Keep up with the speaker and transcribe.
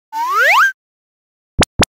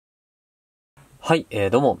はい、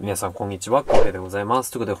どうも、皆さん、こんにちは、こうへいでございま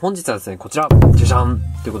す。ということで、本日はですね、こちら、じゃじゃん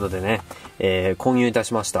ということでね、購入いた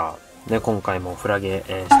しました。ね、今回もフラゲ、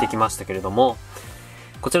してきましたけれども、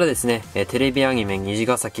こちらですね、テレビアニメ虹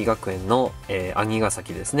ヶ崎学園の、兄ヶ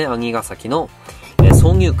崎ですね、兄ヶ崎の、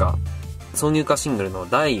挿入歌シングルの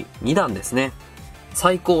第2弾ですね。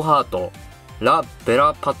最高ハート、ラ・ベ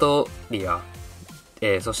ラ・パトリア、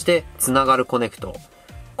そして、つながるコネクト。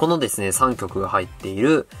このですね、3曲が入ってい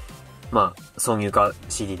る、挿入歌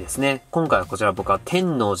CD ですね。今回はこちら僕は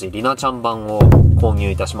天王寺りなちゃん版を購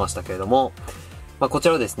入いたしましたけれども、こち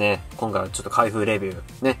らですね、今回はちょっと開封レビュー、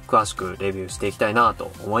ね、詳しくレビューしていきたいな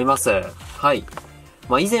と思います。はい。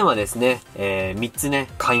以前はですね、3つね、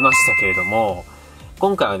買いましたけれども、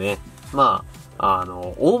今回はね、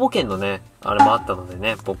応募券のね、あれもあったので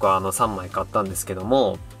ね、僕は3枚買ったんですけど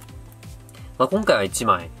も、今回は1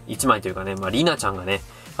枚というかね、りなちゃんがね、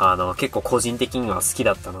結構個人的には好き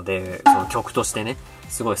だったので、その曲としてね、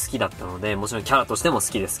すごい好きだったので、もちろんキャラとしても好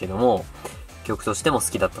きですけども、曲としても好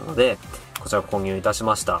きだったので、こちら購入いたし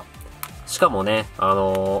ました。しかもね、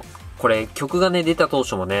これ曲がね、出た当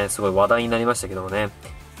初もね、すごい話題になりましたけどもね、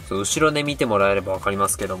後ろで見てもらえればわかりま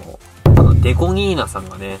すけども、デコニーナさん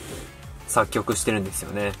がね、作曲してるんです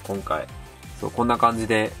よね、今回。そう、こんな感じ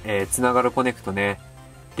で、つながるコネクトね、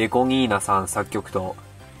デコニーナさん作曲と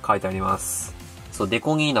書いてあります。そう、デ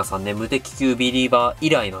コニーナさんね、無敵級ビリーバー以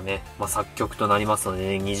来のね、作曲となりますので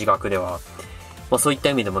ね、虹学では。そういった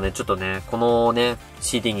意味でもね、ちょっとね、このね、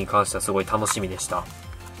CD に関してはすごい楽しみでした。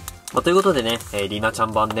ということでね、りなちゃ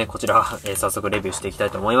ん版ね、こちら、早速レビューしていきたい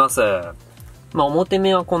と思います。表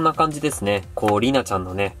面はこんな感じですね。りなちゃん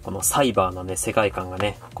のね、このサイバーのね、世界観が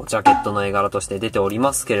ね、ジャケットの絵柄として出ており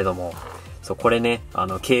ますけれども、そう、これね、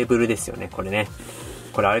ケーブルですよね、これね。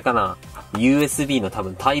これあれかな？ USB の多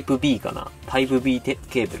分タイプ B かな？タイプ B ケ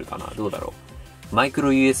ーブルかな？どうだろう？マイクロ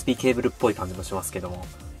USB ケーブルっぽい感じもしますけども、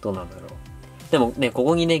どうなんだろう？でもね、こ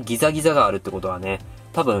こにね、ギザギザがあるってことはね、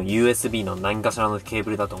多分 USB の何かしらのケー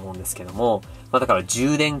ブルだと思うんですけども、だから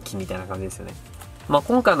充電器みたいな感じですよね。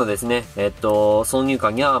今回のですね、挿入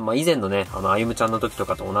歌には、以前のね、あゆむちゃんの時と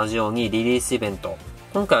かと同じようにリリースイベント。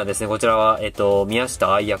今回はですね、こちらは、宮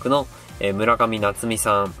下愛役の村上夏美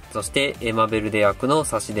さん、そしてエマベルデ役の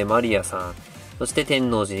指出マリアさん、そして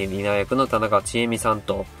天王寺里奈役の田中千恵美さん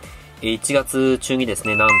と、1月中にです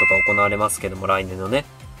ね、なんとか行われますけども、来年のね、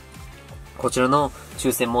こちらの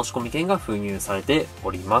抽選申し込み券が封入されて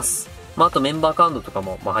おります。あとメンバーカードとか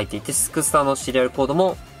も入っていて、スクスターのシリアルコード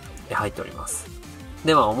も入っております。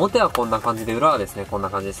で、表はこんな感じで、裏はですね、こん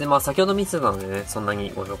な感じですね。先ほど見せたのでね、そんな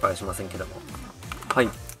にご紹介はしませんけども。はい。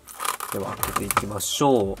では、開けていきまし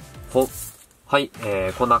ょう。はい、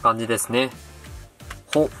こんな感じですね。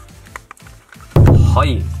は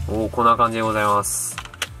い。こんな感じでございます。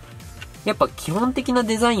やっぱ基本的な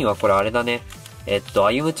デザインはこれあれだね。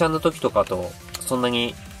あゆむちゃんの時とかと、そんな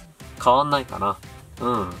に変わんないかな。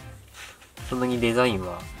そんなにデザイン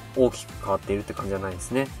は大きく変わっているって感じじゃないで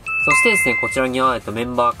すね。そしてですね、こちらには、メ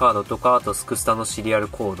ンバーカードとか、あとスクスタのシリアル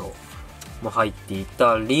コードも入ってい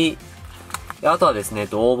たり、あとはですね、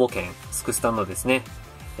応募券、スクスタのですね、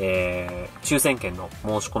抽選券の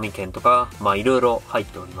申し込み券とか、いろいろ入っ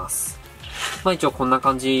ております。一応こんな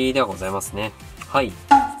感じではございますね。はい。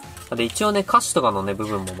で、一応ね、歌詞とかのね、部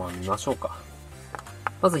分も見ましょうか。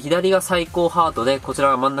まず左が最高ハートで、こち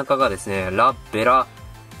ら真ん中がですね、ラ・ベラ・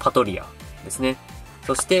パトリアですね。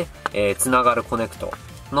そして、つながるコネクト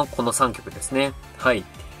のこの3曲ですね。はい。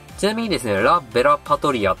ちなみにですね、ラ・ベラ・パ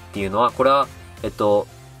トリアっていうのは、これは、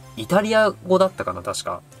イタリア語だったかな、確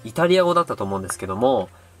か。イタリア語だったと思うんですけども、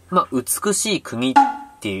美しい国っ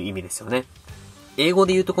ていう意味ですよね。英語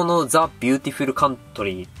で言うとこの The Beautiful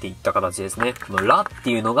Country っていった形ですね。このラって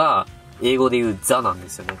いうのが英語で言う The なんで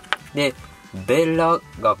すよね。で、ベラ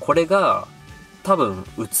が、これが多分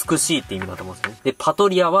美しいって意味だと思うんですよね。で、パト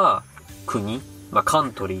リアは国、カ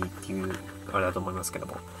ントリーっていうあれだと思いますけど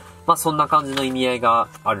も。そんな感じの意味合いが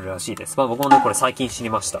あるらしいです。僕もね、これ最近知り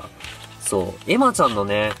ました。そう。エマちゃんの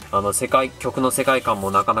ね、曲の世界観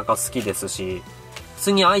もなかなか好きですし、普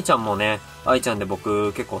通に愛ちゃんもね、愛ちゃんで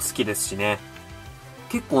僕結構好きですしね。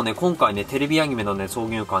結構ね、今回ね、テレビアニメのね、挿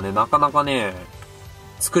入歌ね、なかなかね、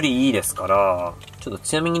作りいいですから、ちょっと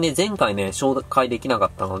ちなみにね、前回ね、紹介できなか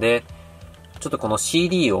ったので、ちょっとこの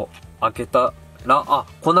CD を開けたら、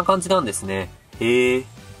こんな感じなんですね。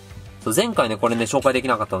そう、前回ね、これね、紹介でき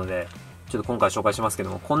なかったので、ちょっと今回紹介しますけど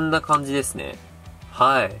も、こんな感じですね。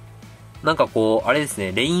はい。なんかあれです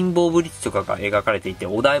ね、レインボーブリッジとかが描かれていて、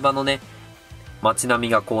お台場のね、街並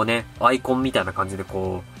みがアイコンみたいな感じで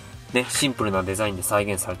シンプルなデザインで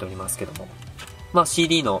再現されておりますけども。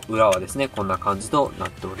CD の裏はですね、こんな感じとなっ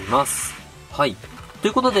ております。はい。とい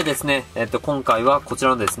うことでですね、今回はこち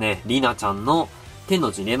らのですね、リナちゃんの天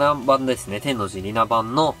の字リナ版ですね、天の字リナ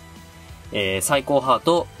版の、最高ハー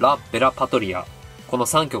ト、ラ・ベラ・パトリア。この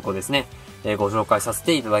3曲をですね、ご紹介させ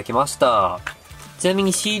ていただきました。ちなみ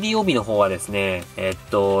に CD 帯の方はですね、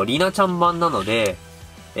リナちゃん版なので、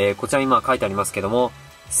こちらに今書いてありますけども、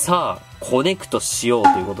さあ、コネクトしようと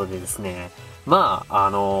いうことでですね、まあ、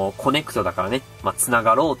コネクトだからね、まあ、繋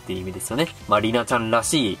がろうっていう意味ですよね。まあ、リナちゃんら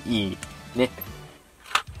しい、いい、ね、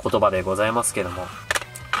言葉でございますけども。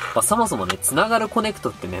まあ、そもそもね、繋がるコネクト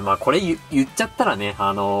ってね、まあ、これ言っちゃったらね、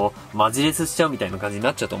マジレスしちゃうみたいな感じに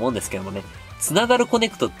なっちゃうと思うんですけどもね、繋がるコネ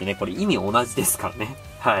クトってね、これ意味同じですからね。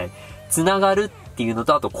はい。繋がるっていうの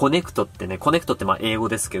と、あとコネクトってね、コネクトってまあ英語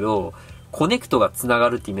ですけど、コネクトが繋が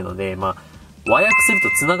るっていう意味なので、まあ、和訳すると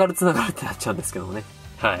繋がるってなっちゃうんですけどもね。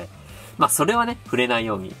はい。まあ、それはね、触れない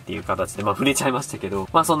ようにっていう形で、まあ、触れちゃいましたけど、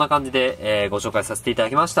まあ、そんな感じで、ご紹介させていただ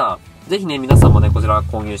きました。ぜひね、皆さんもね、こちら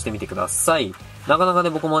購入してみてください。なかなか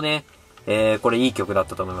ね、僕もね、これいい曲だっ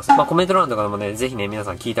たと思います。まあ、コメント欄とかでもね、ぜひね、皆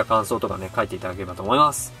さん聞いた感想とかね、書いていただければと思い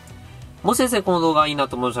ます。もしですね、この動画いいな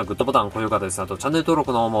と思いましたら、グッドボタン、高評価です。あと、チャンネル登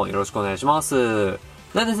録の方もよろしくお願いします。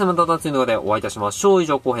ではですね、また次の動画でお会いいたしましょう。以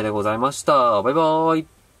上、浩平でございました。バイバー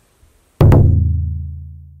イ。